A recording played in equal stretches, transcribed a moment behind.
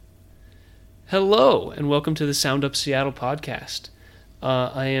Hello, and welcome to the Sound Up Seattle podcast.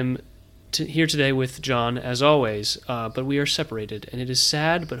 I am here today with John, as always, but we are separated, and it is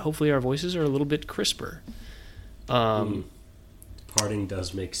sad, but hopefully our voices are a little bit crisper. Parting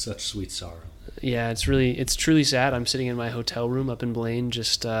does make such sweet sorrow. Yeah, it's truly sad. I'm sitting in my hotel room up in Blaine,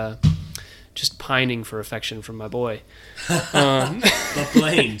 just pining for affection from my boy. But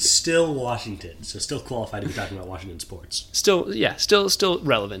Blaine, still Washington, so still qualified to be talking about Washington sports. Still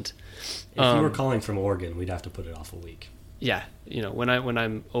relevant. If you were calling from Oregon, we'd have to put it off a week. Yeah, when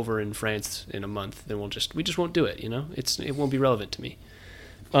I'm over in France in a month, then we just won't do it. It won't be relevant to me.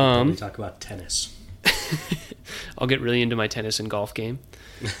 We talk about tennis. I'll get really into my tennis and golf game.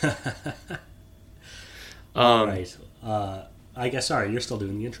 All right. I guess. Sorry, you're still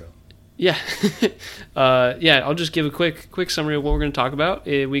doing the intro. Yeah, I'll just give a quick summary of what we're going to talk about.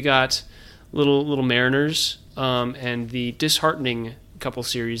 We got little Mariners and the disheartening couple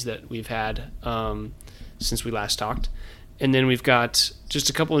series that we've had since we last talked, and then we've got just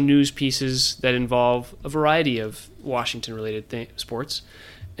a couple of news pieces that involve a variety of Washington-related sports,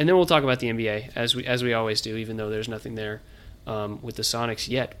 and then we'll talk about the NBA as we always do, even though there's nothing there with the Sonics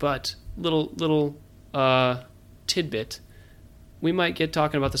yet. But little tidbit. We might get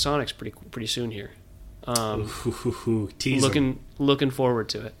talking about the Sonics pretty soon here. Looking forward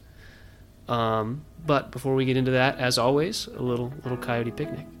to it. But before we get into that, as always, a little Coyote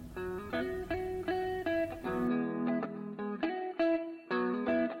Picnic.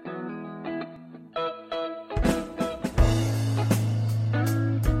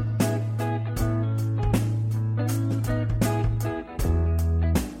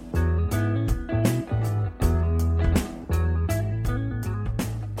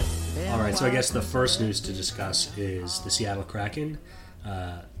 So I guess the first news to discuss is the Seattle Kraken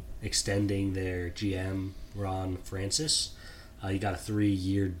extending their GM, Ron Francis. He got a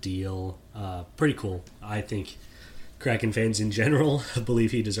 3-year deal. Pretty cool. I think Kraken fans in general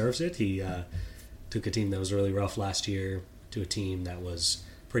believe he deserves it. He took a team that was really rough last year to a team that was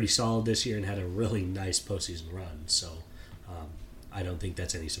pretty solid this year and had a really nice postseason run. So I don't think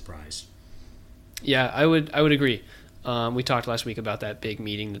that's any surprise. Yeah, I would agree. We talked last week about that big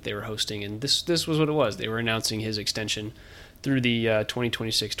meeting that they were hosting, and this was what it was. They were announcing his extension through the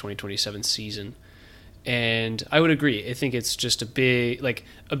 2026-2027 season, and I would agree. I think it's just a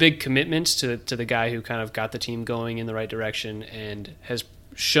big commitment to the guy who kind of got the team going in the right direction and has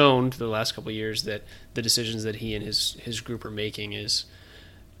shown the last couple of years that the decisions that he and his group are making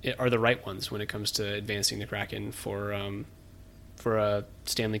are the right ones when it comes to advancing the Kraken for a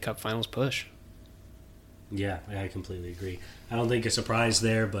Stanley Cup Finals push. Yeah, I completely agree. I don't think a surprise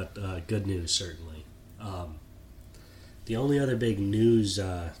there, but good news, certainly. The only other big news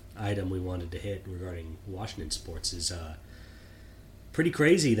item we wanted to hit regarding Washington sports is pretty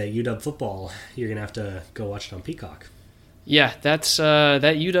crazy that UW football, you're going to have to go watch it on Peacock. Yeah, that's that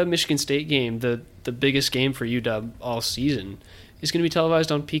UW-Michigan State game, the biggest game for UW all season, is going to be televised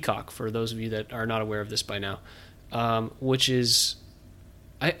on Peacock, for those of you that are not aware of this by now, which is...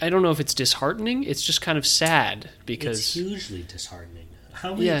 I don't know if it's disheartening. It's just kind of sad because... It's hugely disheartening.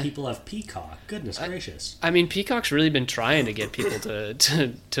 How many people have Peacock? Goodness gracious. I mean, Peacock's really been trying to get people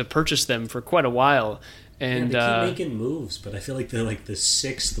to purchase them for quite a while. And they keep making moves, but I feel like they're like the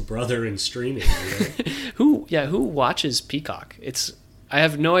sixth brother in streaming. Who watches Peacock? I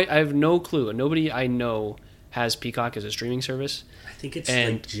have no clue. Nobody I know has Peacock as a streaming service. I think it's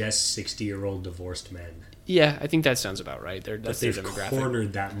like just 60-year-old divorced men. Yeah, I think that sounds about right. That's their demographic. They've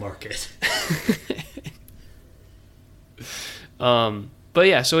cornered that market. But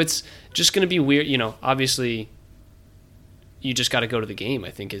yeah, so it's just going to be weird. Obviously, you just got to go to the game.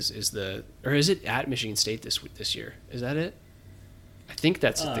 I think is it at Michigan State this year? Is that it? I think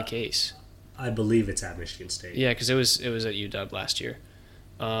that's the case. I believe it's at Michigan State. Yeah, because it was at UW last year.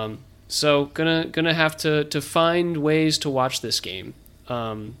 So gonna have to find ways to watch this game.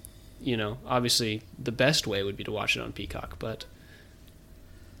 Obviously the best way would be to watch it on Peacock, but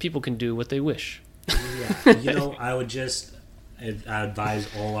people can do what they wish. Yeah, I advise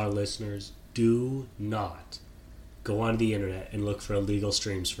all our listeners, do not go onto the internet and look for illegal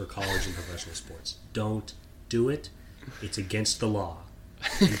streams for college and professional sports. Don't do it. It's against the law.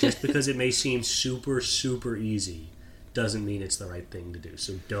 And just because it may seem super, super easy doesn't mean it's the right thing to do.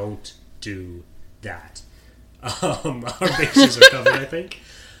 So don't do that. Our bases are covered, I think.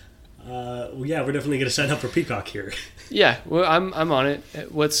 We're definitely going to sign up for Peacock here. Yeah, well, I'm on it.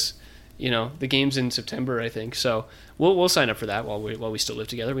 The game's in September, I think. So we'll sign up for that while we still live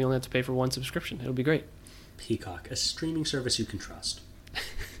together. We only have to pay for one subscription. It'll be great. Peacock, a streaming service you can trust.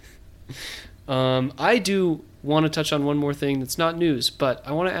 I do want to touch on one more thing that's not news, but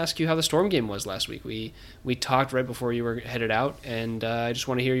I want to ask you how the Storm game was last week. We talked right before you were headed out, and I just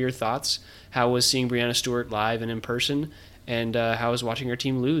want to hear your thoughts. How was seeing Brianna Stewart live and in person, and how was watching our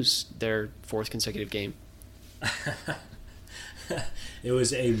team lose their 4th consecutive game? It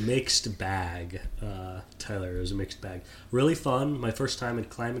was a mixed bag, Tyler. It was a mixed bag. Really fun. My first time at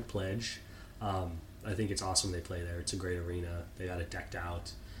Climate Pledge. I think it's awesome they play there. It's a great arena. They got it decked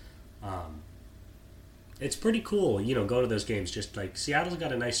out. It's pretty cool, go to those games. Just like Seattle's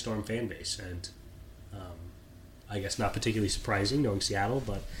got a nice Storm fan base, and I guess not particularly surprising knowing Seattle,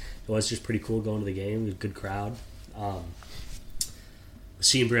 but it was just pretty cool going to the game. It was a good crowd.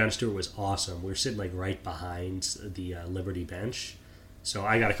 Seeing Brianna Stewart was awesome. We were sitting like right behind the Liberty bench, so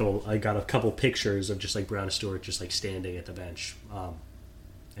I got a couple pictures of just like Brianna Stewart just like standing at the bench.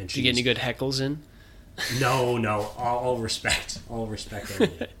 And did you get any good heckles in? No, all respect, only.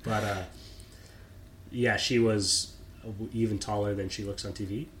 But yeah, she was even taller than she looks on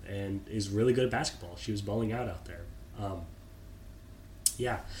TV, and is really good at basketball. She was balling out there.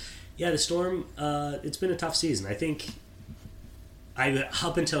 Yeah, the Storm. It's been a tough season. I think.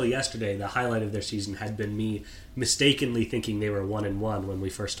 Up until yesterday, the highlight of their season had been me mistakenly thinking they were 1-1 when we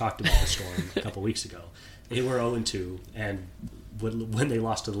first talked about the Storm a couple weeks ago. They were 0-2, and when they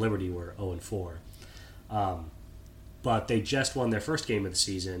lost to the Liberty, were 0-4. But they just won their first game of the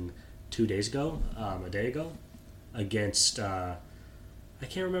season a day ago, against I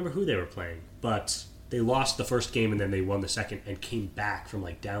can't remember who they were playing, but they lost the first game and then they won the second and came back from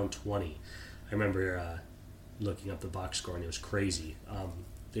like down 20. I remember looking up the box score, and it was crazy.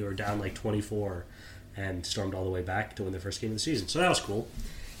 They were down like 24 and stormed all the way back to win their first game of the season. So that was cool.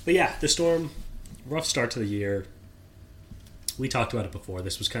 But yeah, the Storm, rough start to the year. We talked about it before.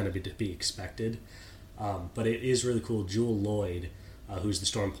 This was kind of to be expected. But it is really cool. Jewel Lloyd, who's the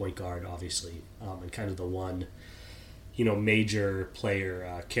Storm point guard, obviously, and kind of the one, major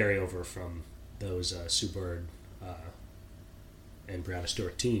player carryover from those Sue Bird and Brianna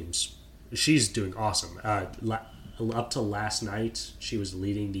Stewart teams. She's doing awesome. Up to last night, she was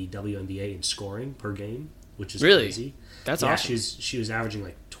leading the WNBA in scoring per game, which is really crazy. That's awesome. She was averaging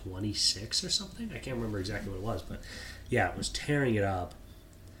like 26 or something. I can't remember exactly what it was, but yeah, it was tearing it up.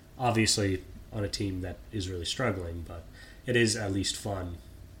 Obviously, on a team that is really struggling, but it is at least fun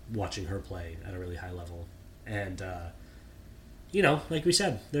watching her play at a really high level. And like we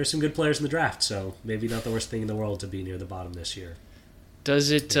said, there's some good players in the draft, so maybe not the worst thing in the world to be near the bottom this year.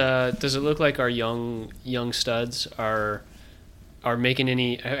 Does it look like our young studs are making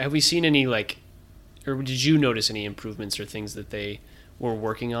any? Have we seen any or did you notice any improvements or things that they were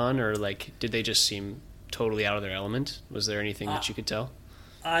working on, or did they just seem totally out of their element? Was there anything that you could tell?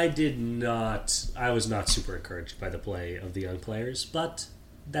 I did not. I was not super encouraged by the play of the young players, but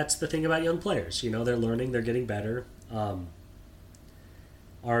that's the thing about young players. They're learning, they're getting better.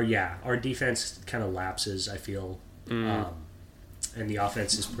 Our defense kind of lapses, I feel. And the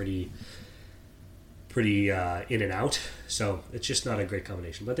offense is pretty in and out, so it's just not a great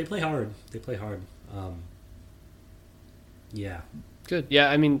combination. But they play hard. Yeah. Good. Yeah,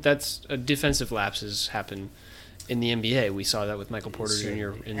 I mean, that's defensive lapses happen in the NBA. We saw that with Michael Porter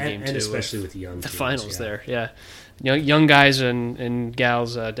Jr. in Game 2. And especially with the young the teams, finals there. Yeah. Young guys and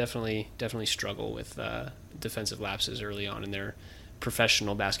gals definitely struggle with defensive lapses early on in their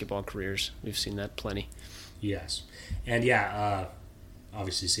professional basketball careers. We've seen that plenty. Yes. And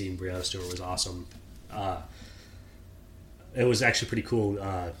obviously seeing Brianna Stewart was awesome. It was actually pretty cool.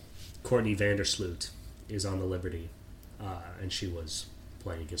 Courtney Vandersloot is on the Liberty, and she was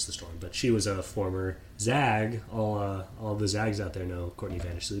playing against the Storm. But she was a former Zag. All the Zags out there know Courtney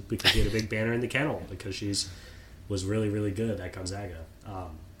Vandersloot because she had a big banner in the kennel because was really, really good at Gonzaga.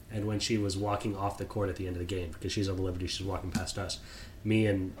 And when she was walking off the court at the end of the game, because she's on the Liberty, she's walking past us, me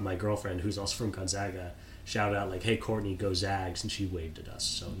and my girlfriend, who's also from Gonzaga, shouted out hey, Courtney, go Zags, and she waved at us.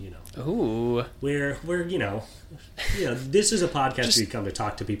 So Ooh. we're this is a podcast where you come to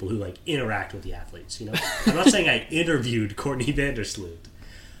talk to people who interact with the athletes. I'm not saying I interviewed Courtney Vandersloot,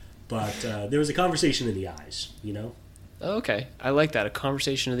 but there was a conversation in the eyes. Okay, I like that, a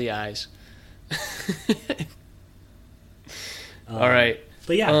conversation of the eyes. All right.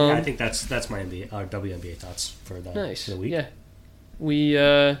 But I think that's my WNBA thoughts for the week.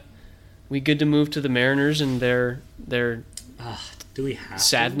 Yeah, we good to move to the Mariners and their do we have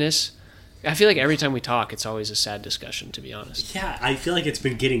sadness? I feel like every time we talk, it's always a sad discussion, to be honest. Yeah, I feel like it's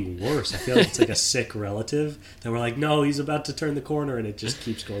been getting worse. I feel like it's like a sick relative that we're like, no, he's about to turn the corner, and it just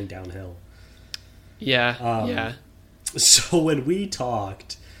keeps going downhill. Yeah, yeah. So when we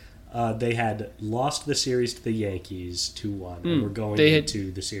talked, They had lost the series to the Yankees 2-1, and were going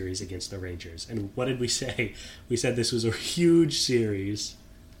into the series against the Rangers. And what did we say? We said this was a huge series.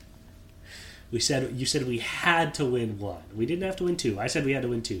 You said we had to win one. We didn't have to win two. I said we had to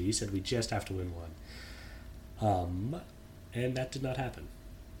win two. You said we just have to win one. And that did not happen.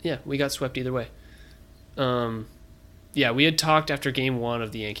 Yeah, we got swept either way. Yeah, we had talked after Game 1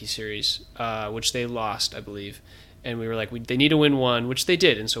 of the Yankee series, which they lost, I believe. And we were like, they need to win one, which they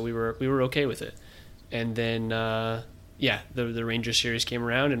did, and so we were okay with it. And then, the Rangers series came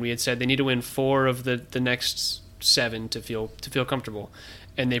around, and we had said they need to win 4 of the next 7 to feel comfortable.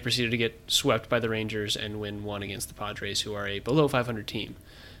 And they proceeded to get swept by the Rangers and win 1 against the Padres, who are a below 500 team.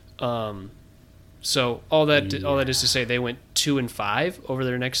 So all that is to say, they went 2-5 over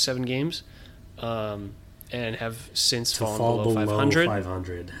their next 7 games, and have since fallen below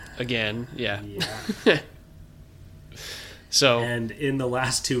 500 again. Yeah. So, and in the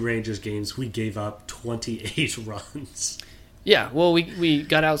last 2 Rangers games, we gave up 28 runs. Yeah, well, we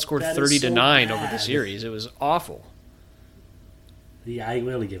got outscored 30-9 over the series. It was awful. Yeah,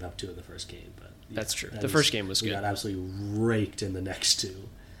 we only gave up 2 in the first game, but that's true. The first game was good. We got absolutely raked in the next 2.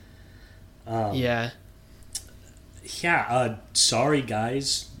 Yeah. Sorry,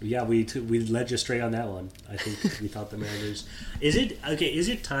 guys. Yeah, we led you straight on that one. I think we thought the Mariners. Is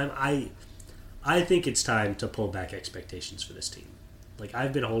it time? I think it's time to pull back expectations for this team. Like,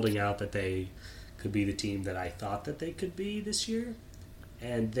 I've been holding out that they could be the team that I thought that they could be this year,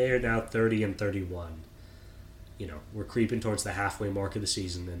 and they're now 30-31. You know, we're creeping towards the halfway mark of the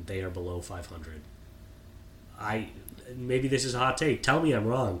season, and they are below 500. Maybe this is a hot take. Tell me I'm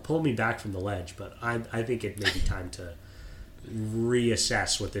wrong. Pull me back from the ledge, but I think it may be time to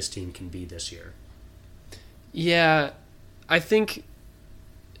reassess what this team can be this year. Yeah, I think.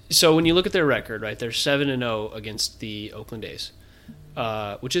 So when you look at their record, right, they're 7-0 against the Oakland A's,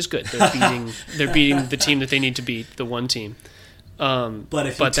 which is good. They're beating the team that they need to beat, the one team. But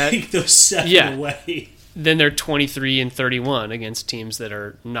if you take those 7 away, then they're 23-31 against teams that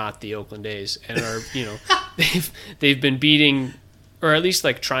are not the Oakland A's and are, they've been beating, or at least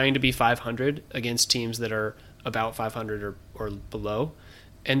like trying to be 500 against teams that are about 500 or below,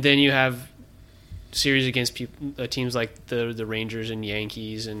 and then you have series against teams like the Rangers and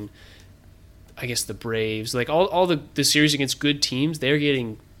Yankees and I guess the Braves, like all the series against good teams, they're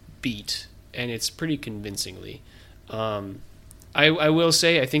getting beat, and it's pretty convincingly. I will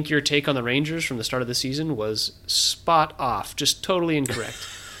say, I think your take on the Rangers from the start of the season was spot off, just totally incorrect.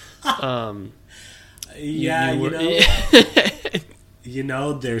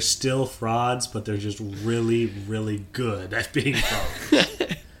 They're still frauds, but they're just really, really good at being frauds.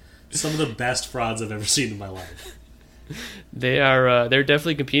 Some of the best frauds I've ever seen in my life. They're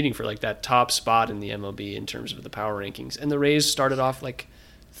definitely competing for like that top spot in the MLB in terms of the power rankings. And the Rays started off like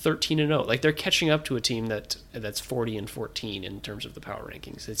 13-0. Like they're catching up to a team that's 40-14 in terms of the power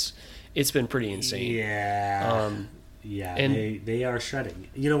rankings. It's been pretty insane. Yeah. And they are shredding.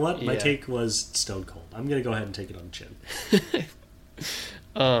 You know what? My take was stone cold. I'm gonna go ahead and take it on the chin.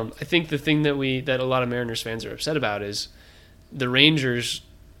 I think the thing that a lot of Mariners fans are upset about is the Rangers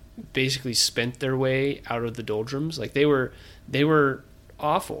basically spent their way out of the doldrums. Like they were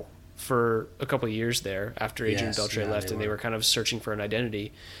awful for a couple of years there after Adrian Beltre left, and they were kind of searching for an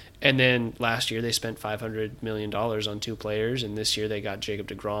identity. And then last year they spent $500 million on 2 players, and this year they got Jacob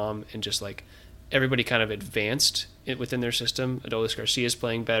deGrom, and just like everybody kind of advanced within their system. Adolis Garcia's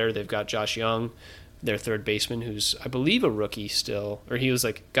playing better. They've got Josh Young, their third baseman, who's I believe a rookie still, or he was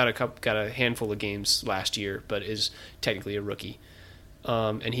like got a handful of games last year, but is technically a rookie.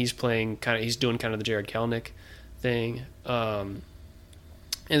 And he's doing kind of the Jared Kelenic thing. And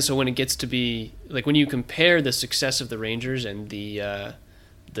so when it gets to be like when you compare the success of the Rangers and the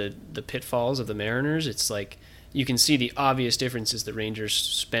pitfalls of the Mariners, it's like you can see the obvious differences. The Rangers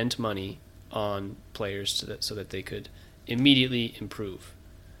spent money on players so that they could immediately improve.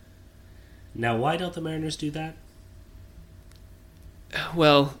 Now, why don't the Mariners do that?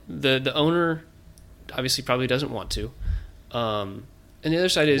 Well, the owner obviously probably doesn't want to. And the other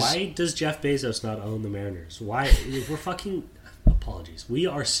side is... Why does Jeff Bezos not own the Mariners? Why? We're fucking... Apologies. We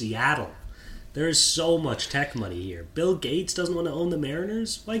are Seattle. There is so much tech money here. Bill Gates doesn't want to own the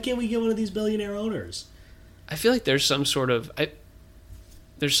Mariners? Why can't we get one of these billionaire owners? I feel like there's some sort of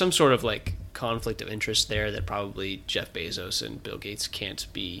like conflict of interest there that probably Jeff Bezos and Bill Gates can't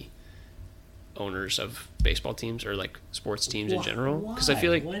be owners of baseball teams or like sports teams in general. Because I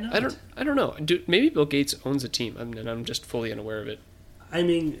feel like why not? I don't know. Maybe Bill Gates owns a team, and I'm just fully unaware of it. I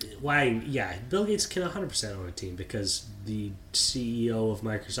mean, why? Yeah, Bill Gates can 100% own a team because the CEO of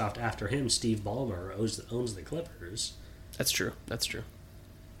Microsoft after him, Steve Ballmer, owns the Clippers. That's true.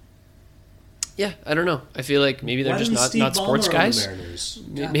 Yeah, I don't know. I feel like maybe they're Why just didn't Steve not sports Ballmer on the guys. Mariners?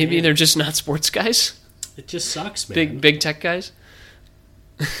 Maybe they're just not sports guys. It just sucks, man. Big tech guys.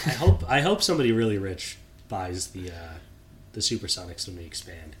 I hope somebody really rich buys the Supersonics when we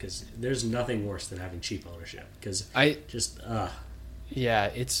expand, because there's nothing worse than having cheap ownership. Because yeah,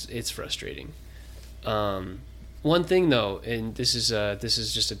 it's frustrating. One thing though, and this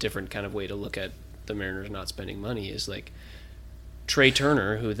is just a different kind of way to look at the Mariners not spending money, is like Trey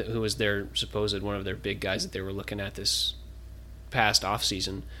Turner, who was their supposed one of their big guys that they were looking at this past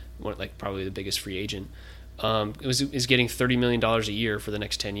offseason, like probably the biggest free agent, is getting $30 million a year for the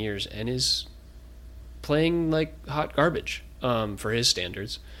next 10 years and is playing like hot garbage for his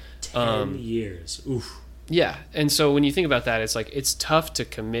standards. 10 years. Oof. Yeah, and so when you think about that, it's like it's tough to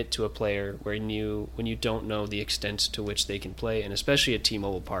commit to a player when you don't know the extent to which they can play, and especially at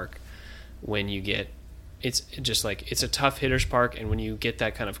T-Mobile Park, when you get it's just like it's a tough hitter's park, and when you get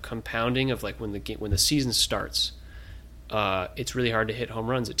that kind of compounding of like when the season starts, it's really hard to hit home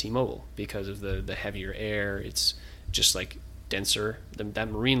runs at T-Mobile because of the heavier air. It's just like denser. That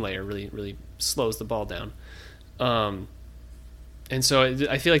marine layer really slows the ball down. And so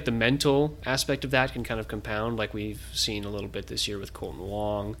I feel like the mental aspect of that can kind of compound, like we've seen a little bit this year with Colton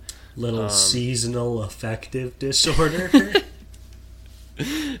Wong. Little seasonal affective disorder.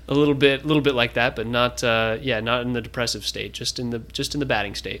 a little bit like that, but not not in the depressive state, just in the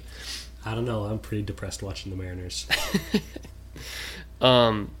batting state. I don't know. I'm pretty depressed watching the Mariners.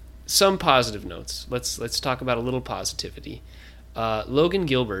 Some positive notes. Let's talk about a little positivity. Logan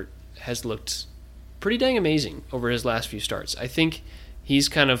Gilbert has looked pretty dang amazing over his last few starts. I think he's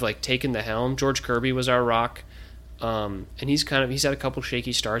kind of like taken the helm. George Kirby was our rock, and he's had a couple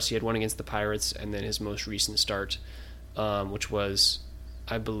shaky starts. He had one against the Pirates, and then his most recent start, which was,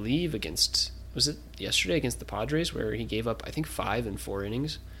 I believe, was it yesterday against the Padres, where he gave up I think 5 in 4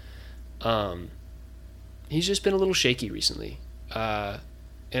 innings. He's just been a little shaky recently, and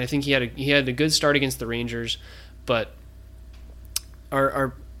I think he had a good start against the Rangers, but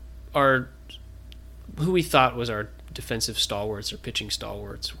our who we thought was our defensive stalwarts or pitching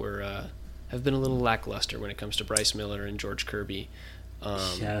stalwarts have been a little lackluster when it comes to Bryce Miller and George Kirby.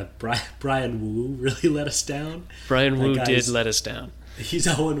 Brian Wu really let us down. Brian Wu did let us down. He's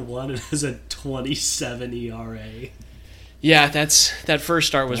 0-1 and has a 27 ERA. Yeah, that first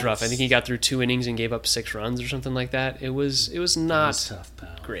start was rough. I think he got through 2 innings and gave up 6 runs or something like that. It was not tough,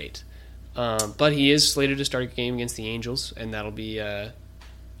 pal. Great. But he is slated to start a game against the Angels, and that'll be an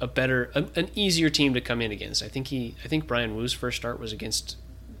easier team to come in against. I think Brian Wu's first start was against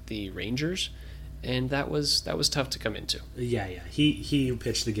the Rangers, and that was tough to come into. Yeah. He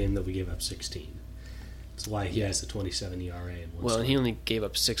pitched the game that we gave up 16. That's why he has a 27 ERA in one start. And he only gave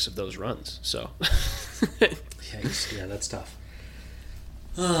up 6 of those runs, so. Yeah, that's tough.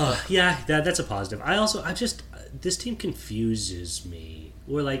 That's a positive. This team confuses me.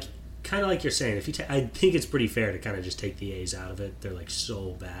 Or like, kind of like you're saying, I think it's pretty fair to kind of just take the A's out of it. They're like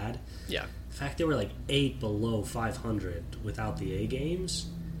so bad. Yeah. The fact they were like 8 below 500 without the A games.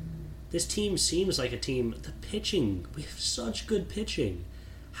 This team seems like a team. The pitching, we have such good pitching.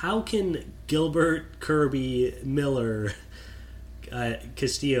 How can Gilbert, Kirby, Miller,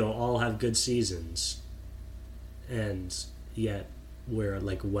 Castillo all have good seasons, and yet we're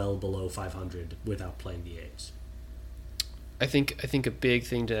like well below 500 without playing the A's? I think a big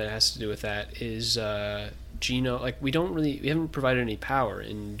thing that has to do with that is Gino. Like we haven't provided any power,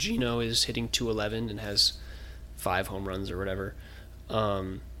 and Gino is hitting 211 and has 5 home runs or whatever.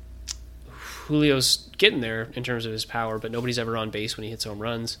 Julio's getting there in terms of his power, but nobody's ever on base when he hits home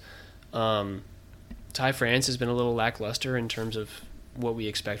runs. Ty France has been a little lackluster in terms of what we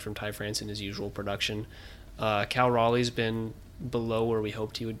expect from Ty France in his usual production. Cal Raleigh's been below where we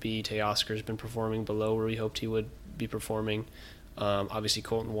hoped he would be. Teoscar's been performing below where we hoped he would be performing. Obviously,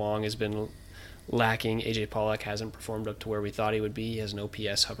 Colton Wong has been lacking. AJ Pollock hasn't performed up to where we thought he would be. He has an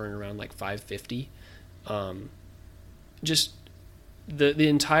OPS hovering around like 550. Just the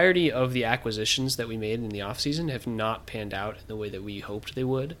entirety of the acquisitions that we made in the offseason have not panned out in the way that we hoped they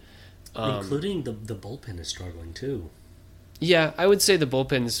would. Including the bullpen is struggling too. Yeah, I would say the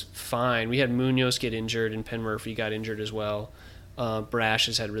bullpen's fine. We had Munoz get injured and Penn Murphy got injured as well. Brash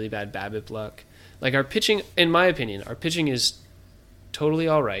has had really bad BABIP luck. Like our pitching, in my opinion, our pitching is totally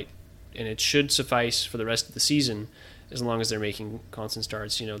all right, and it should suffice for the rest of the season as long as they're making constant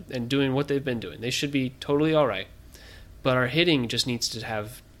starts, and doing what they've been doing. They should be totally all right. But our hitting just needs to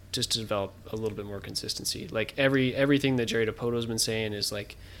develop a little bit more consistency. Like everything that Jerry DiPoto's been saying is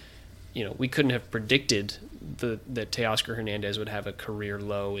like, we couldn't have predicted that Teoscar Hernandez would have a career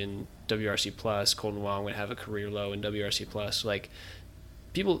low in WRC+, Colton Wong would have a career low in WRC+. Like,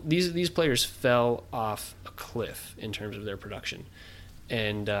 these players fell off a cliff in terms of their production,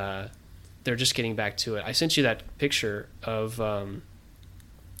 and they're just getting back to it. I sent you that picture of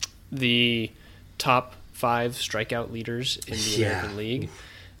the top 5 strikeout leaders in the American League,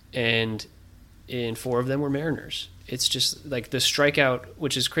 and 4 of them were Mariners. It's just like the strikeout,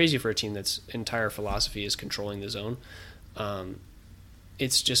 which is crazy for a team that's entire philosophy is controlling the zone.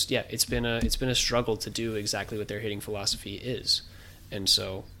 It's just it's been a struggle to do exactly what their hitting philosophy is, and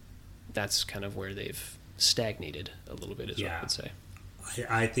so that's kind of where they've stagnated a little bit, is what I would say.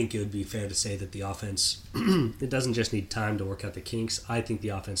 I think it would be fair to say that the offense it doesn't just need time to work out the kinks. I think the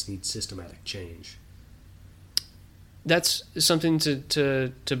offense needs systematic change. That's something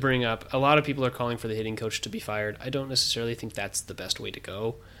to bring up. A lot of people are calling for the hitting coach to be fired. I don't necessarily think that's the best way to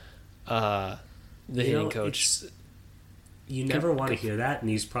go. The hitting coach... You never want to hear that, and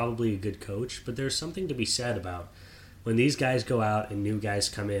he's probably a good coach, but there's something to be said about when these guys go out and new guys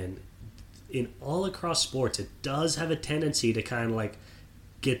come in all across sports, it does have a tendency to kind of like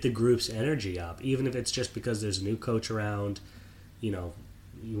get the group's energy up, even if it's just because there's a new coach around, you're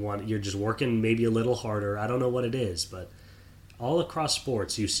just working maybe a little harder. I don't know what it is, but all across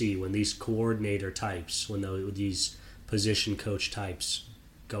sports you see when these coordinator types, when these position coach types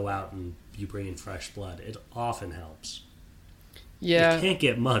go out and you bring in fresh blood, it often helps. Yeah. It can't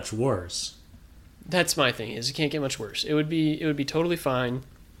get much worse. That's my thing, is it can't get much worse. It would be totally fine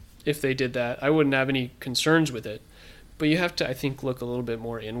if they did that. I wouldn't have any concerns with it. But you have to, I think, look a little bit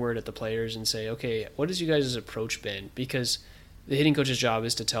more inward at the players and say, okay, what has you guys' approach been? Because the hitting coach's job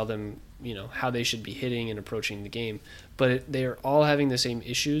is to tell them, how they should be hitting and approaching the game. But they are all having the same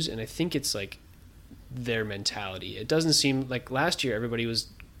issues, and I think it's like their mentality. It doesn't seem like last year everybody was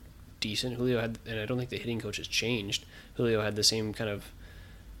decent. Julio had, and I don't think the hitting coach has changed. Julio had the same kind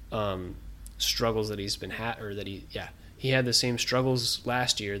of struggles that he's been he had the same struggles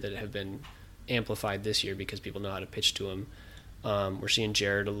last year that have been amplified this year because people know how to pitch to him. We're seeing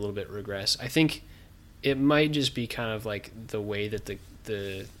Jared a little bit regress. I think it might just be kind of like the way that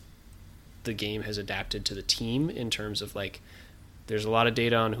the game has adapted to the team in terms of like there's a lot of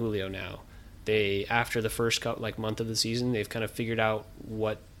data on Julio now. They, after the first month of the season, they've kind of figured out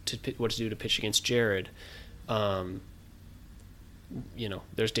what to do to pitch against Jared.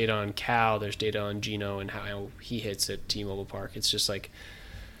 There's data on Cal, there's data on Gino and how he hits at T-Mobile Park. It's just like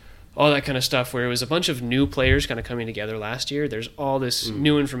all that kind of stuff where it was a bunch of new players kind of coming together last year. There's all this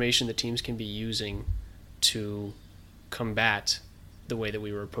new information that teams can be using to combat the way that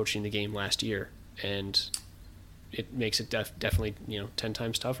we were approaching the game last year, and it makes it definitely 10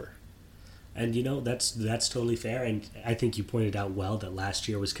 times tougher. And that's totally fair, and I think you pointed out well that last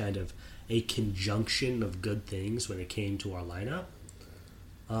year was kind of a conjunction of good things when it came to our lineup.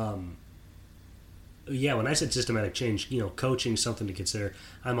 When I said systematic change, coaching something to consider.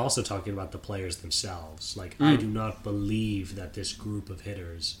 I'm also talking about the players themselves. I do not believe that this group of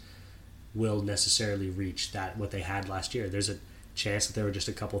hitters will necessarily reach what they had last year. There's a chance that there were just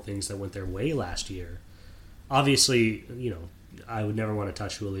a couple things that went their way last year. Obviously, I would never want to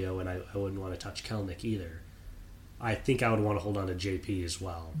touch Julio, and I wouldn't want to touch Kelenic either. I think I would want to hold on to JP as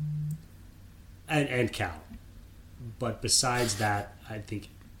well, and Cal. But besides that, I think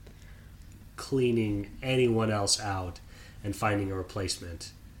cleaning anyone else out and finding a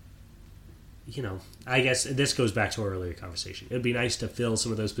replacement, I guess this goes back to our earlier conversation. It would be nice to fill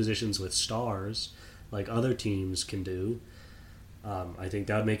some of those positions with stars like other teams can do. I think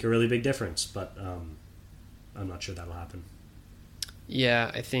that would make a really big difference, but I'm not sure that'll happen.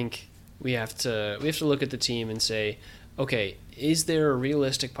 Yeah, I think we have to look at the team and say, okay, is there a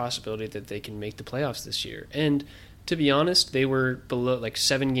realistic possibility that they can make the playoffs this year? And to be honest, they were below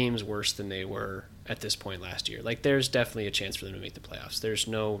 7 games worse than they were at this point last year. There's definitely a chance for them to make the playoffs. There's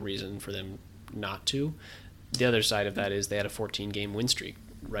no reason for them not to. The other side of that is they had a 14-game win streak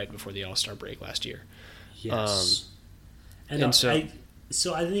right before the All-Star break last year. Yes.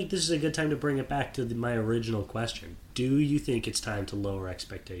 So I think this is a good time to bring it back to my original question. Do you think it's time to lower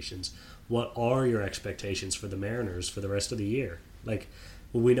expectations? What are your expectations for the Mariners for the rest of the year?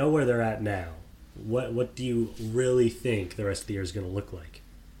 We know where they're at now. What do you really think the rest of the year is going to look like?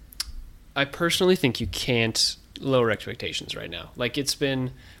 I personally think you can't lower expectations right now.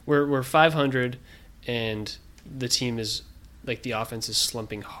 We're 500 and the team is the offense is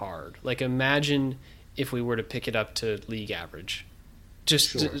slumping hard. Imagine if we were to pick it up to league average.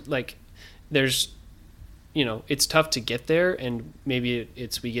 There's it's tough to get there, and maybe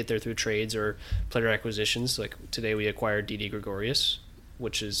we get there through trades or player acquisitions. Today we acquired Didi Gregorius,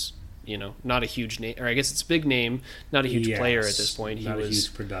 which is not a huge name, or I guess it's a big name, not a huge player at this point. Not a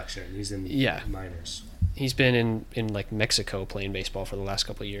huge production. He's in minors. He's been in like Mexico playing baseball for the last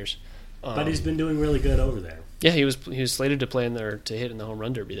couple of years. But he's been doing really good over there. Yeah, he was slated to play to hit in the home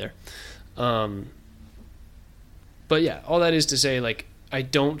run derby there. But yeah, all that is to say, like, I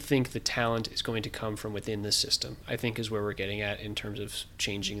don't think the talent is going to come from within the system, I think is where we're getting at in terms of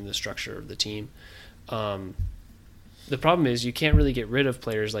changing the structure of the team. The problem is you can't really get rid of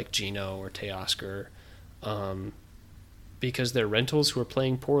players like Gino or Teoscar because they're rentals who are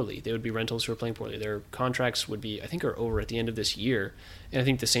playing poorly. They would be rentals who are playing poorly. Their contracts would be, I think, are over at the end of this year. And I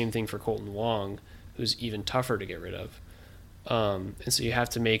think the same thing for Colton Wong, who's even tougher to get rid of. And so you have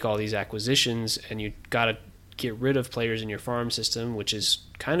to make all these acquisitions, and you got to get rid of players in your farm system, which is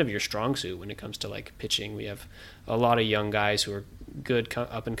kind of your strong suit when it comes to like pitching. We have a lot of young guys who are good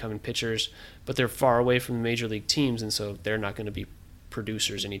up and coming pitchers, but they're far away from the major league teams, and so they're not going to be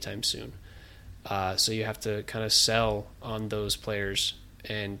producers anytime soon. So you have to kind of sell on those players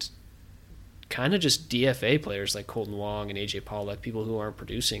and kind of just DFA players like Colton Wong and AJ Pollock, people who aren't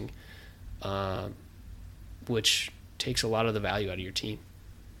producing, which takes a lot of the value out of your team.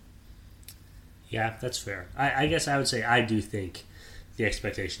 Yeah, that's fair. I guess I would say I do think the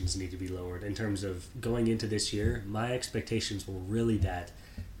expectations need to be lowered in terms of going into this year. My expectations were really that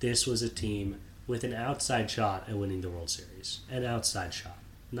this was a team with an outside shot at winning the World Series. An outside shot.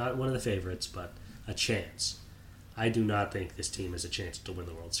 Not one of the favorites, but a chance. I do not think this team has a chance to win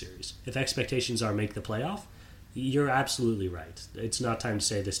the World Series. If expectations are make the playoff, you're absolutely right. It's not time to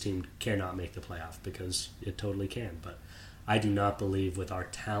say this team cannot make the playoff, because it totally can. But I do not believe with our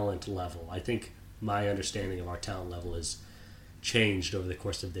talent level. I think my understanding of our talent level has changed over the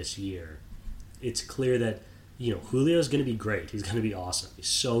course of this year. It's clear that, Julio's going to be great. He's going to be awesome. He's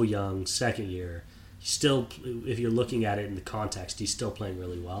so young, second year. He's still, if you're looking at it in the context, he's still playing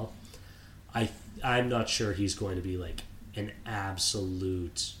really well. I'm not sure he's going to be like an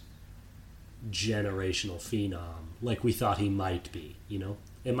absolute generational phenom like we thought he might be,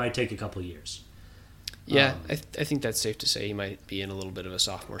 It might take a couple years. Yeah, I think that's safe to say he might be in a little bit of a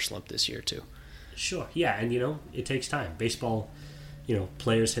sophomore slump this year too. Sure, yeah, and it takes time. Baseball,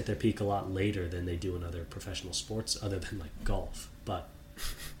 players hit their peak a lot later than they do in other professional sports, other than like golf. But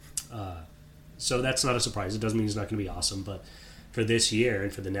so that's not a surprise. It doesn't mean he's not going to be awesome, but for this year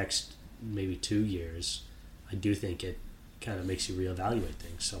and for the next maybe 2 years, I do think it kind of makes you reevaluate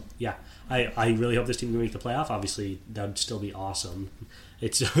things. So yeah, I really hope this team can make the playoff. Obviously, that would still be awesome.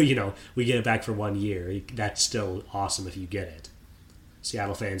 It's we get it back for 1 year. That's still awesome if you get it.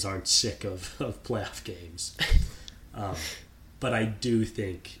 Seattle fans aren't sick of playoff games. But I do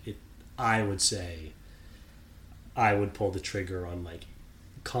think I would say I would pull the trigger on like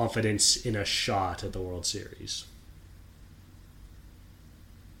confidence in a shot at the World Series.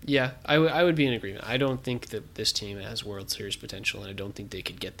 Yeah, I would be in agreement. I don't think that this team has World Series potential, and I don't think they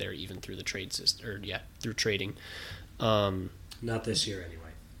could get there even through the trade system, or through trading. Not this year anyway.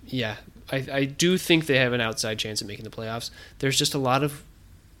 Yeah, I do think they have an outside chance at making the playoffs. There's just a lot of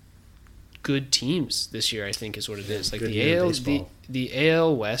good teams this year, I think, is what it is. Like the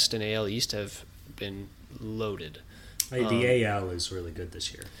AL West and AL East have been loaded. The AL is really good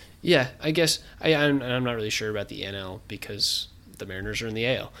this year. Yeah, I guess I'm not really sure about the NL because the Mariners are in the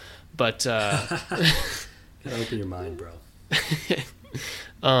AL, but gotta open your mind, bro.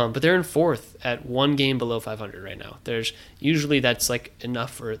 But they're in fourth at 1 game below 500 right now. There's usually that's like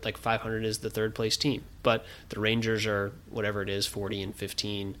enough for like 500 is the third place team, but the Rangers are whatever it is 40 and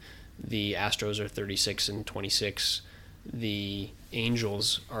 15. The Astros are 36 and 26. The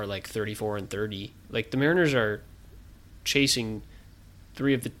Angels are like 34 and 30. Like the Mariners are chasing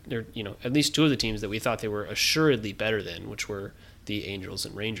at least 2 of the teams that we thought they were assuredly better than, which were the Angels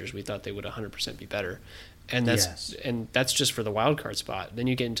and Rangers. We thought they would 100% be better. And that's just for the wild card spot. Then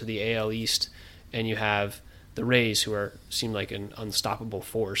you get into the AL East, and you have the Rays, who seem like an unstoppable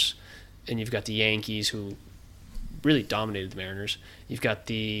force, and you've got the Yankees, who really dominated the Mariners. You've got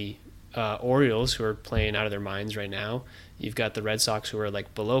the Orioles, who are playing out of their minds right now. You've got the Red Sox, who are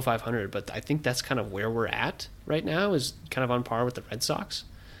like below 500, but I think that's kind of where we're at right now, is kind of on par with the Red Sox.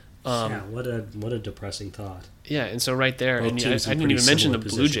 What a depressing thought. Yeah, and so right there, and I didn't even mention the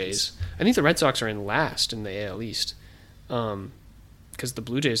Blue Jays. I think the Red Sox are in last in the AL East, because the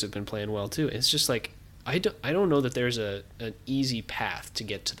Blue Jays have been playing well too. It's just like I don't know that there's an easy path to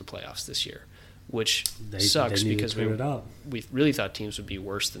get to the playoffs this year, which sucks because we really thought teams would be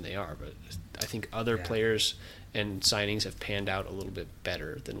worse than they are. But I think other players and signings have panned out a little bit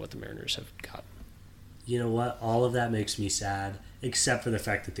better than what the Mariners have gotten. You know what? All of that makes me sad, except for the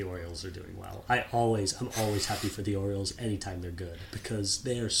fact that the Orioles are doing well. I'm always happy for the Orioles anytime they're good, because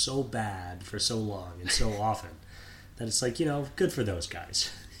they are so bad for so long and so often that it's like, good for those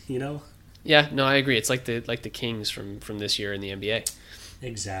guys, Yeah, no, I agree. It's like the Kings from this year in the NBA.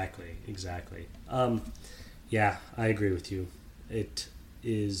 Exactly. Yeah, I agree with you. It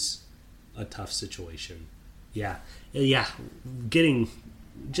is a tough situation. Yeah.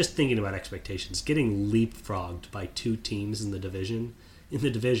 Just thinking about expectations, getting leapfrogged by two teams in the division,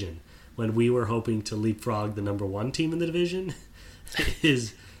 when we were hoping to leapfrog the number one team in the division,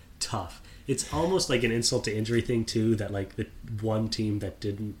 is tough. It's almost like an insult to injury thing too, that like the one team that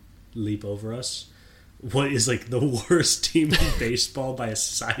didn't leap over us, what is like the worst team in baseball by a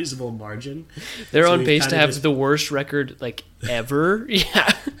sizable margin. They're on pace to have the worst record like ever.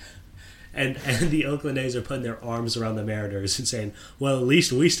 Yeah. And the Oakland A's are putting their arms around the Mariners and saying, well, at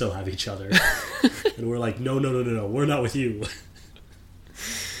least we still have each other. And we're like, no, we're not with you.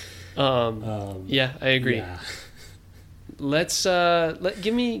 Yeah, I agree. Yeah. Let's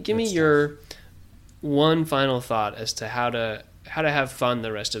give me your one final thought as to how to have fun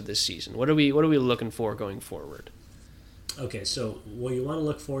the rest of this season. What are we looking for going forward? Okay, so what you want to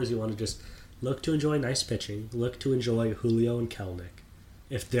look for is you want to just look to enjoy nice pitching, look to enjoy Julio and Kelenic.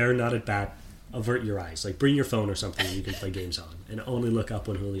 If they're not at bat, avert your eyes. Like, bring your phone or something you can play games on, and only look up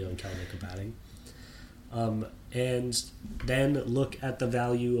when Julio and Kelenic are batting. And then look at the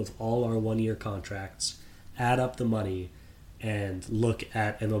value of all our one-year contracts, add up the money, and look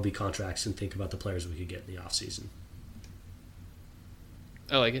at MLB contracts and think about the players we could get in the offseason.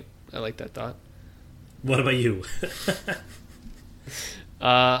 I like it. I like that thought. What about you?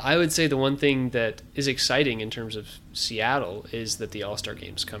 I would say the one thing that is exciting in terms of Seattle is that the All-Star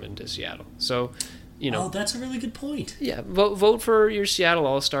games come into Seattle. So, Oh, that's a really good point. Yeah, vote for your Seattle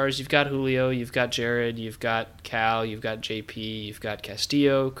All-Stars. You've got Julio, you've got Jared, you've got Cal, you've got JP, you've got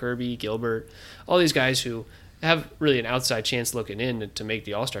Castillo, Kirby, Gilbert, all these guys who have really an outside chance looking in to make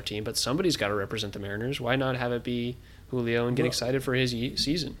the All-Star team, but somebody's got to represent the Mariners. Why not have it be Julio and get excited for his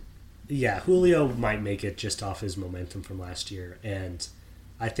season? Yeah, Julio might make it just off his momentum from last year, and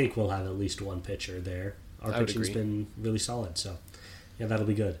I think we'll have at least one pitcher there. Our pitching's been really solid, so yeah, that'll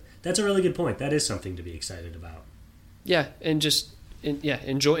be good. That's a really good point. That is something to be excited about. Yeah, and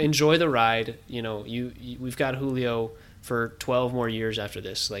enjoy the ride. We've got Julio for 12 more years after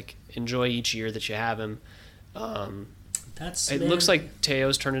this. Like, enjoy each year that you have him. Looks like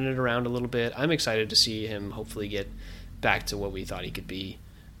Teo's turning it around a little bit. I'm excited to see him hopefully get back to what we thought he could be,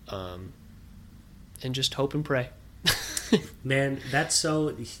 and just hope and pray. Man,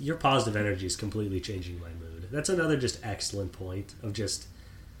 your positive energy is completely changing my mood. That's another just excellent point of just,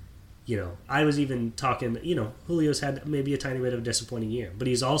 I was even talking, Julio's had maybe a tiny bit of a disappointing year, but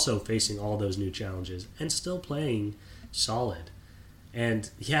he's also facing all those new challenges and still playing solid. And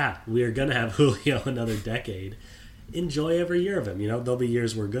yeah, we are going to have Julio another decade. Enjoy every year of him. There'll be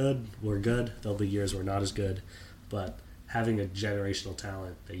years we're good. There'll be years we're not as good, but having a generational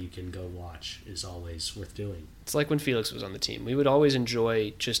talent that you can go watch is always worth doing. It's like when Felix was on the team. We would always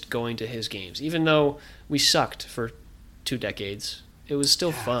enjoy just going to his games. Even though we sucked for 2 decades, it was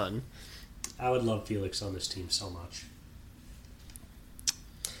still fun. I would love Felix on this team so much.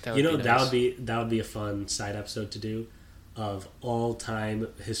 That would be nice. That would be a fun side episode to do, of all-time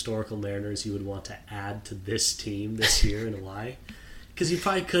historical Mariners you would want to add to this team this year and why. Because you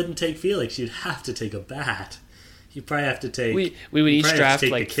probably couldn't take Felix. You'd have to take a bat. You probably have to take. We would each draft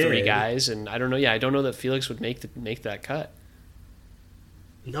like 3 guys, and I don't know. Yeah, I don't know that Felix would make that cut.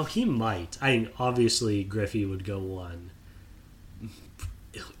 No, he might. Obviously Griffey would go 1.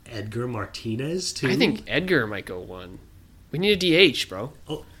 Edgar Martinez 2. I think Edgar might go 1. We need a DH, bro.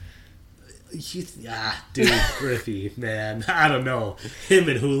 Oh, dude, Griffey, man. I don't know. Him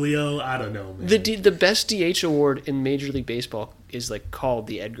and Julio, I don't know, man. The best DH award in Major League Baseball is like called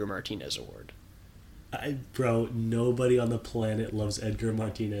the Edgar Martinez Award. Bro, nobody on the planet loves Edgar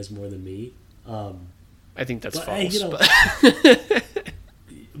Martinez more than me. I think that's false.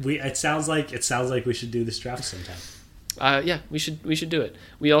 It sounds like we should do this draft sometime. Yeah, we should do it.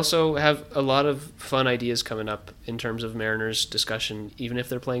 We also have a lot of fun ideas coming up in terms of Mariners discussion, even if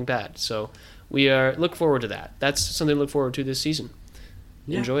they're playing bad. So we look forward to that. That's something to look forward to this season.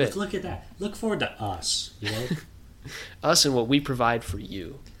 Yeah, Enjoy it. Look at that. Look forward to us. Us and what we provide for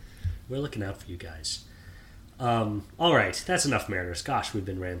you. We're looking out for you guys. All right, that's enough Mariners. Gosh, we've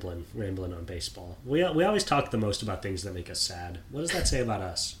been rambling on baseball. We always talk the most about things that make us sad. What does that say about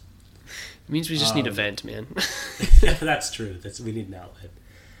us? It means we just need a vent, man. Yeah, that's true. We need an outlet.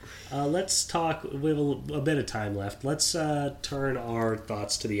 Let's talk. We have a bit of time left. Let's turn our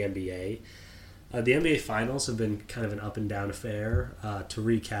thoughts to the NBA. The NBA Finals have been kind of an up and down affair. To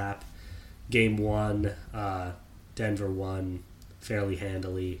recap, Game 1, Denver won fairly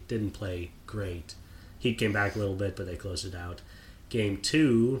handily. Didn't play great. Heat came back a little bit, but they closed it out. Game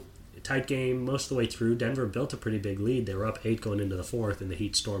 2, tight game most of the way through. Denver built a pretty big lead. They were up 8 going into the fourth, and the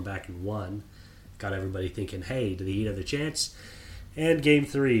Heat stormed back and won. Got everybody thinking, hey, do the Heat have a chance? And Game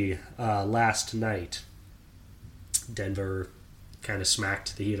 3, last night, Denver kind of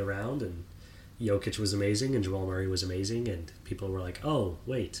smacked the Heat around, and Jokic was amazing, and Jamal Murray was amazing, and people were like, oh,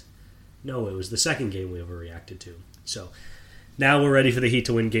 wait. No, it was the second game we overreacted to. So now we're ready for the Heat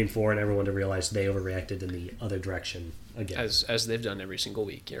to win Game 4 and everyone to realize they overreacted in the other direction again. As they've done every single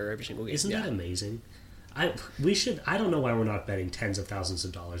week or every single game. Isn't that amazing? I don't know why we're not betting tens of thousands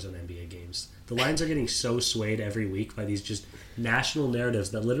of dollars on NBA games. The lines are getting so swayed every week by these just national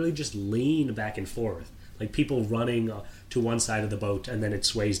narratives that literally just lean back and forth. Like people running to one side of the boat and then it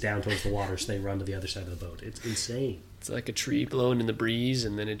sways down towards the water so they run to the other side of the boat. It's insane. It's like a tree blowing in the breeze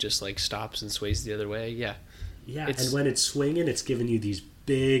and then it just like stops and sways the other way. Yeah. Yeah, and when it's swinging, it's giving you these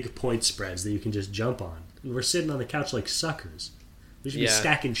big point spreads that you can just jump on. We're sitting on the couch like suckers. We should be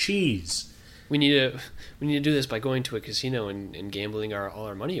stacking cheese. We need to do this by going to a casino and gambling all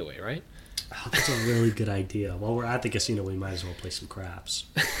our money away, right? Oh, that's a really good idea. While we're at the casino, we might as well play some craps.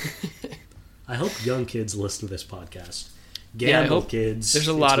 I hope young kids listen to this podcast. Gamble, kids. There's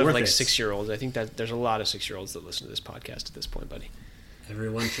a lot of like 6-year-olds. I think that there's a lot of 6-year-olds that listen to this podcast at this point, buddy.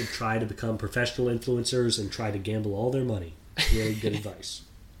 Everyone should try to become professional influencers and try to gamble all their money. Really good advice.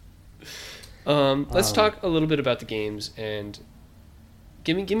 Let's talk a little bit about the games and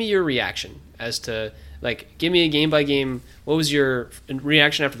give me your reaction as to like give me a game by game. What was your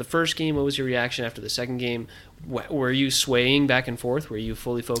reaction after the first game? What was your reaction after the second game? Were you swaying back and forth? Were you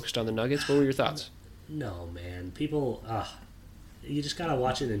fully focused on the Nuggets? What were your thoughts? No, man. People, you just gotta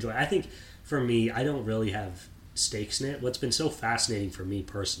watch it and enjoy. I think for me, I don't really have stakes in it. What's been so fascinating for me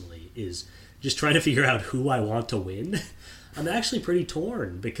personally is just trying to figure out who I want to win. I'm actually pretty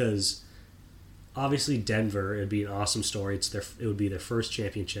torn because obviously Denver, it'd be an awesome story. It would be their first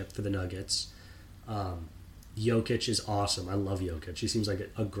championship for the Nuggets. Jokic is awesome. I love Jokic. He seems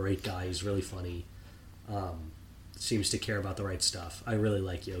like a great guy. He's really funny. Seems to care about the right stuff. I really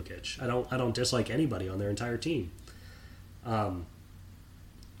like Jokic. I don't dislike anybody on their entire team.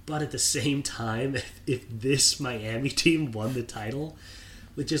 But at the same time, if this Miami team won the title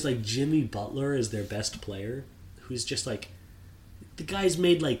with just like Jimmy Butler as their best player, who's just like the guy's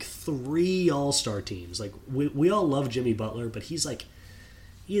made like 3 All-Star teams. Like we all love Jimmy Butler, but he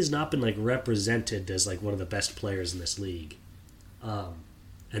has not been like represented as like one of the best players in this league.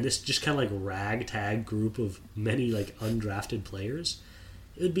 And this just kind of like ragtag group of many like undrafted players,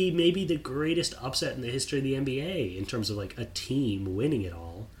 it would be maybe the greatest upset in the history of the NBA in terms of like a team winning it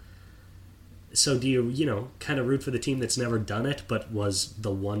all. So do you kind of root for the team that's never done it but was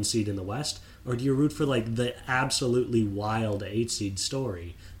the 1 seed in the West? Or do you root for like the absolutely wild 8 seed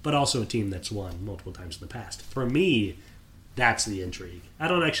story, but also a team that's won multiple times in the past? For me, that's the intrigue. I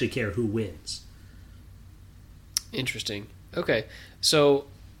don't actually care who wins. Interesting. Okay. So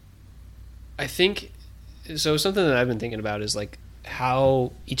I think something that I've been thinking about is like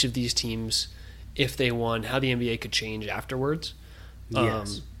how each of these teams, if they won, how the NBA could change afterwards.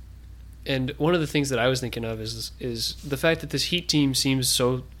 Yes. And one of the things that I was thinking of is the fact that this Heat team seems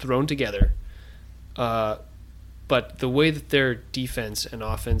so thrown together, but the way that their defense and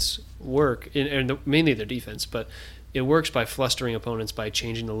offense work, and mainly their defense, but it works by flustering opponents by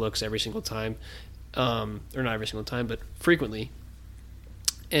changing the looks every single time, or not every single time, but frequently.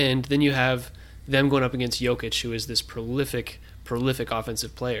 And then you have them going up against Jokic, who is this prolific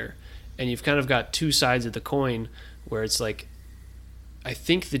offensive player, and you've kind of got 2 sides of the coin where it's like, I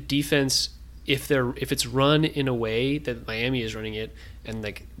think the defense, if it's run in a way that Miami is running it, and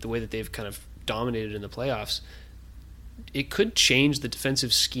like the way that they've kind of dominated in the playoffs, it could change the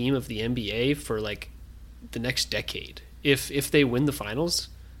defensive scheme of the NBA for like the next decade. If they win the finals,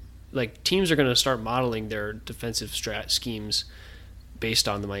 like teams are going to start modeling their defensive schemes based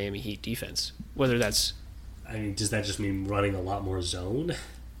on the Miami Heat defense. Whether that's, I mean, does that just mean running a lot more zone?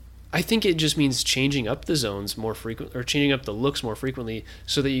 I think it just means changing up the zones more frequently, or changing up the looks more frequently,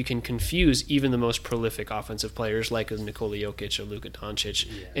 so that you can confuse even the most prolific offensive players like Nikola Jokic or Luka Doncic.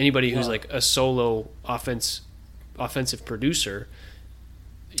 Yeah. Anybody who's like a solo offensive producer,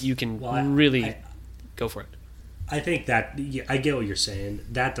 you can really go for it. I think that I get what you're saying.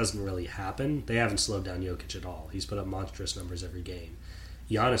 That doesn't really happen. They haven't slowed down Jokic at all. He's put up monstrous numbers every game.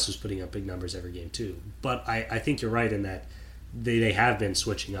 Giannis was putting up big numbers every game too. But I think you're right in that they have been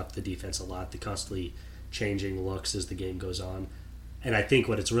switching up the defense a lot. They're constantly changing looks as the game goes on. And I think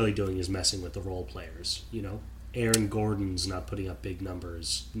what it's really doing is messing with the role players. Aaron Gordon's not putting up big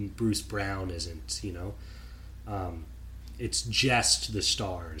numbers. Bruce Brown isn't. It's just the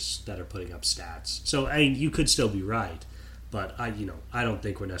stars that are putting up stats. So you could still be right, but I don't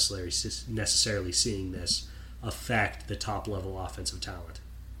think we're necessarily seeing this affect the top level offensive talent.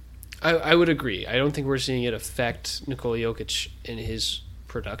 I would agree. I don't think we're seeing it affect Nikola Jokic in his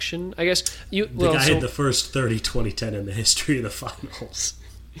production, I guess. The guy had the first 30-20-10 in the history of the finals.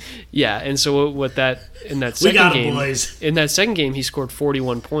 Yeah, and so what in that second game he scored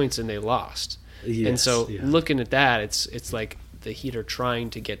 41 points and they lost. Yes, and so looking at that, it's like the Heat are trying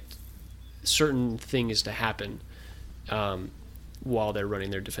to get certain things to happen while they're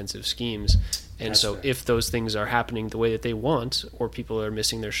running their defensive schemes. And That's so fair. If those things are happening the way that they want, or people are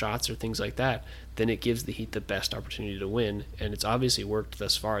missing their shots or things like that, then it gives the Heat the best opportunity to win. And it's obviously worked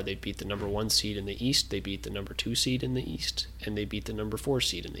thus far. They beat the number 1 seed in the East, they beat the number 2 seed in the East, and they beat the number 4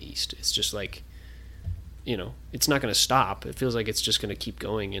 seed in the East. It's just like, it's not going to stop. It feels like it's just going to keep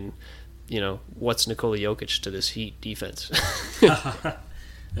going. And, what's Nikola Jokic to this Heat defense?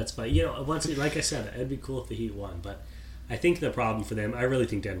 That's fine. Like I said, it'd be cool if the Heat won, but I think the problem for them, I really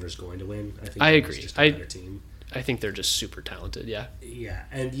think Denver's going to win. I agree. Just a better team. I think they're just super talented, yeah. Yeah,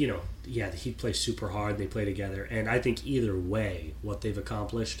 and the Heat play super hard, they play together, and I think either way, what they've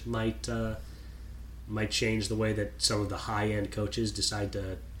accomplished might change the way that some of the high-end coaches decide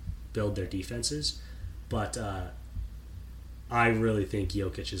to build their defenses, but I really think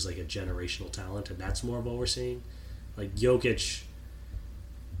Jokic is like a generational talent, and that's more of what we're seeing. Like, Jokic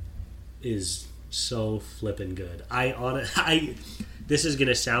is so flippin' good. This is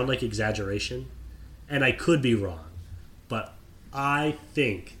gonna sound like exaggeration, and I could be wrong, but I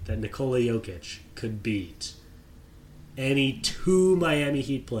think that Nikola Jokic could beat any 2 Miami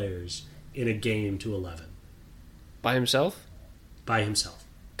Heat players in a game to 11. By himself? By himself.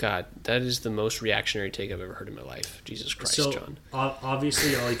 God, that is the most reactionary take I've ever heard in my life. Jesus Christ, so, John.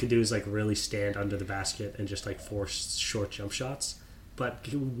 Obviously, all he could do is like really stand under the basket and just like force short jump shots. But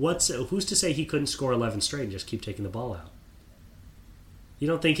who's to say he couldn't score 11 straight and just keep taking the ball out? You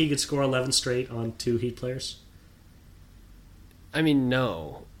don't think he could score 11 straight on 2 Heat players? I mean,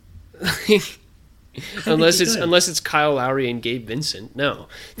 no. unless it's Kyle Lowry and Gabe Vincent, no.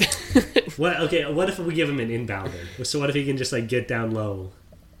 What if we give him an inbounder? So what if he can just like get down low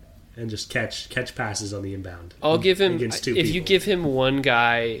and just catch passes on the inbound? I'll give him you give him one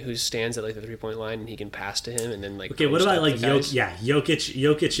guy who stands at like the 3-point line and he can pass to him and then like. Okay, what about like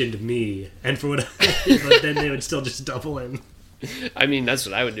Jokic and me, and for whatever, but then they would still just double in. I mean, that's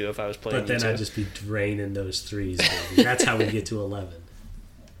what I would do if I was playing. But then I'd just be draining those threes. Baby. That's how we get to 11.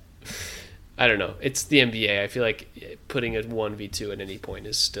 I don't know. It's the NBA. I feel like putting a 1v2 at any point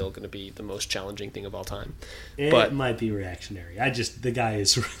is still going to be the most challenging thing of all time. It might be reactionary. The guy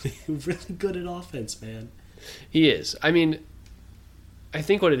is really, really good at offense, man. He is. I mean, I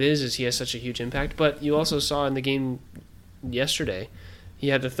think what it is he has such a huge impact. But you also saw in the game yesterday, he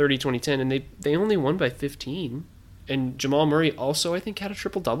had the 30-20-10, and they only won by 15. And Jamal Murray also, I think, had a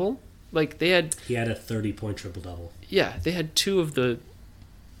triple-double. Like he had a 30-point triple-double. Yeah, they had 2 of the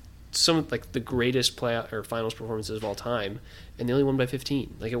the greatest playoff or finals performances of all time, and they only won by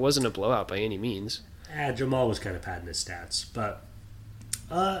 15. Like, it wasn't a blowout by any means. Jamal was kind of padding his stats, but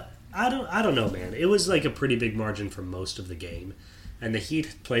I don't know, man. It was like a pretty big margin for most of the game, and the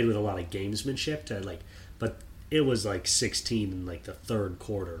Heat played with a lot of gamesmanship but it was like 16 in like the third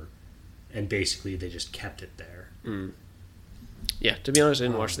quarter, and basically they just kept it there. Mm. Yeah, to be honest, I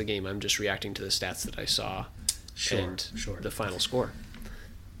didn't watch the game. I'm just reacting to the stats that I saw and the final score.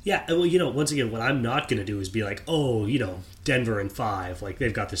 Yeah, well, once again, what I'm not going to do is be like, Denver in 5, like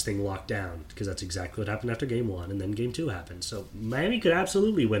they've got this thing locked down, because that's exactly what happened after Game 1, and then Game 2 happened. So Miami could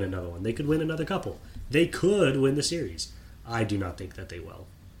absolutely win another one. They could win another couple. They could win the series. I do not think that they will.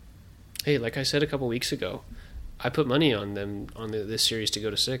 Hey, like I said a couple weeks ago, I put money on them on this series to go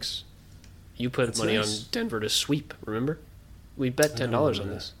to 6. You put money on Denver to sweep, remember? We bet $10 on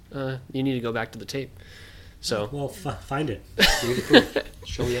this. You need to go back to the tape. So well, find it. Give me the proof.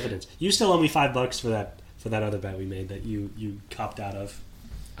 Show me evidence. You still owe me $5 for that other bet we made that you copped out of.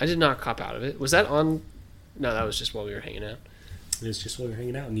 I did not cop out of it. Was that on? No, that was just while we were hanging out. It was just while we were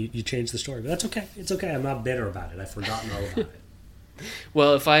hanging out, and you changed the story. But that's okay. It's okay. I'm not bitter about it. I've forgotten all about it.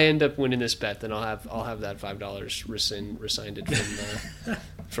 Well, if I end up winning this bet, then I'll have that $5 rescinded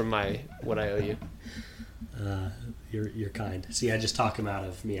from my what I owe you. You're kind. See, I just talk him out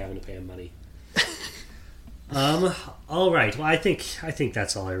of me having to pay him money. All right. Well, I think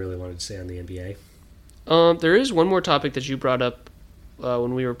that's all I really wanted to say on the NBA. There is one more topic that you brought up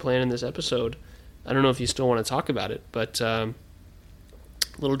when we were planning this episode. I don't know if you still want to talk about it, but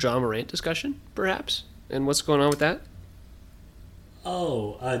little John Morant discussion, perhaps, and what's going on with that?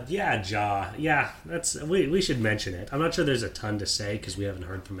 Yeah, Yeah, we should mention it. I'm not sure there's a ton to say because we haven't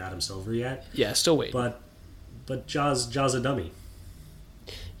heard from Adam Silver yet. Yeah, still waiting. But Ja's a dummy.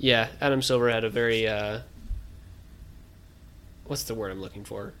 Yeah, Adam Silver had a very what's the word I'm looking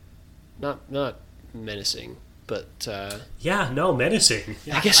for? Not menacing, but menacing.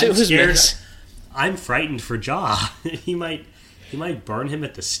 Yeah, I guess it was menacing. I'm frightened for Ja. He might burn him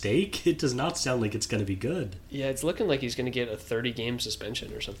at the stake. It does not sound like it's going to be good. Yeah, it's looking like he's going to get a 30-game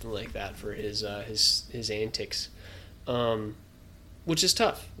suspension or something like that for his antics, which is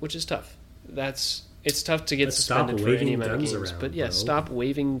tough. It's tough to get suspended for any amount of games. Around, but yeah, bro. Stop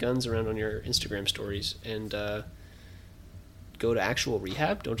waving guns around on your Instagram stories and go to actual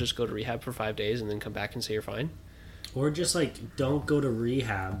rehab. Don't just go to rehab for 5 days and then come back and say you're fine. Or just don't go to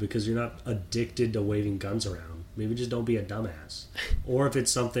rehab because you're not addicted to waving guns around. Maybe just don't be a dumbass. Or if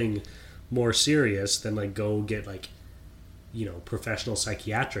it's something more serious, then go get professional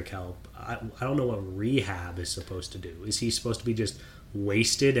psychiatric help. I don't know what rehab is supposed to do. Is he supposed to be just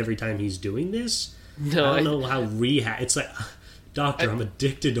wasted every time he's doing this? No, I don't know how rehab. It's doctor, I'm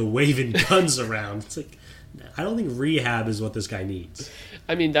addicted to waving guns around. It's I don't think rehab is what this guy needs.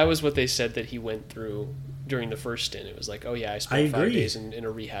 I mean, that was what they said that he went through during the first stint. It was oh yeah, I spent 5 days in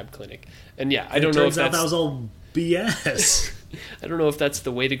a rehab clinic, and yeah, I don't know if that was all BS. I don't know if that's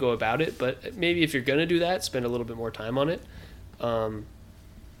the way to go about it, but maybe if you're gonna do that, spend a little bit more time on it. But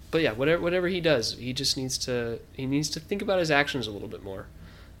yeah, whatever he does, he just needs to think about his actions a little bit more.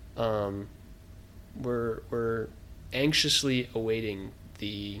 We're anxiously awaiting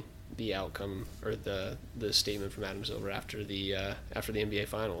the outcome or the statement from Adam Silver after the NBA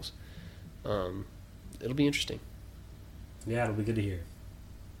Finals. It'll be interesting. Yeah, it'll be good to hear.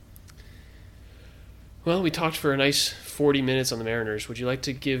 Well, we talked for a nice 40 minutes on the Mariners. Would you like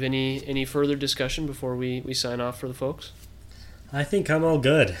to give any further discussion before we sign off for the folks? I think I'm all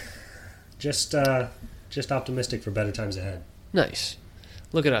good. Just optimistic for better times ahead. Nice.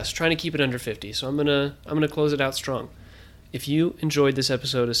 Look at us, trying to keep it under 50. So I'm gonna close it out strong. If you enjoyed this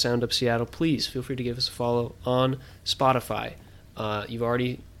episode of Sound Up Seattle, please feel free to give us a follow on Spotify. You've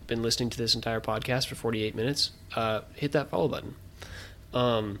already been listening to this entire podcast for 48 minutes. Hit that follow button.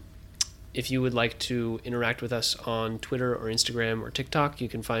 If you would like to interact with us on Twitter or Instagram or TikTok, you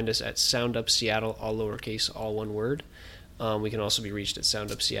can find us at Sound Up Seattle, all lowercase, all one word. We can also be reached at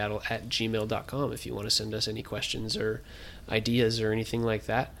soundupseattle@gmail.com if you want to send us any questions or ideas or anything like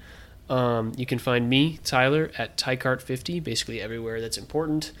that. You can find me, Tyler, at Tycart50, basically everywhere that's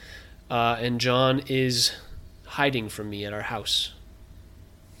important. And John is hiding from me at our house.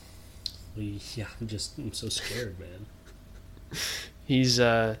 Yeah, I'm so scared, man. He's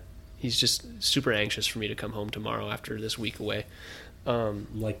just super anxious for me to come home tomorrow after this week away. I'm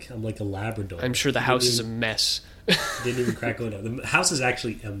like a Labrador. I'm sure the house is a mess. Didn't even crack a window. The house is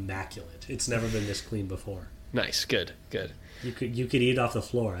actually immaculate. It's never been this clean before. Nice, good. You could eat off the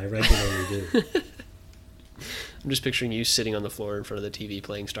floor. I regularly do. I'm just picturing you sitting on the floor in front of the TV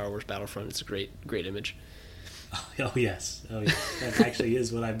playing Star Wars Battlefront. It's a great image. Oh yes. That actually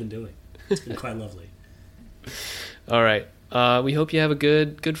is what I've been doing. It's been quite lovely. All right. We hope you have a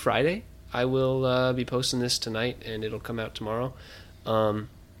good Friday. I will be posting this tonight, and it'll come out tomorrow.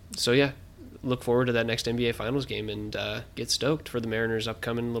 So yeah, look forward to that next NBA Finals game and get stoked for the Mariners'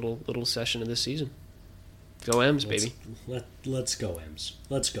 upcoming little session of this season. Go M's, baby. Let's go, M's.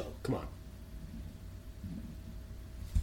 Let's go. Come on.